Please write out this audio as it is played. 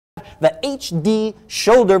the HD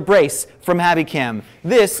Shoulder Brace from Habbycam.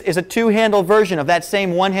 This is a two-handle version of that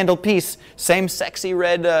same one-handle piece, same sexy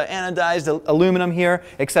red anodized aluminum here,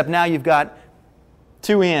 except now you've got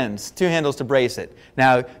two handles to brace it.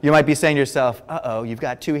 Now, you might be saying to yourself, uh-oh, you've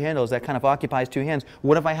got two handles, that kind of occupies two hands.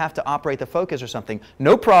 What if I have to operate the focus or something?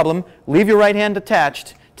 No problem. Leave your right hand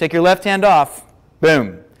attached, take your left hand off,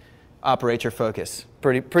 boom, operate your focus.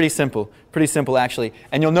 Pretty simple actually.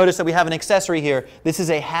 And you'll notice that we have an accessory here. This is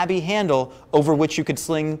a Habby handle over which you could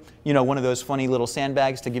sling, you know, one of those funny little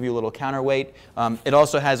sandbags to give you a little counterweight. It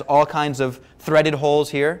also has all kinds of threaded holes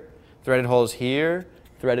here, threaded holes here,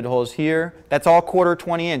 threaded holes here. That's all 1/4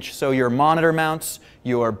 20-inch. So your monitor mounts,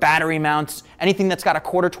 your battery mounts, anything that's got a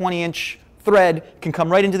 1/4 20-inch thread can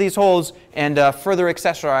come right into these holes and further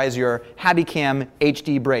accessorize your Habbycam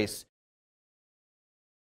HD Brace.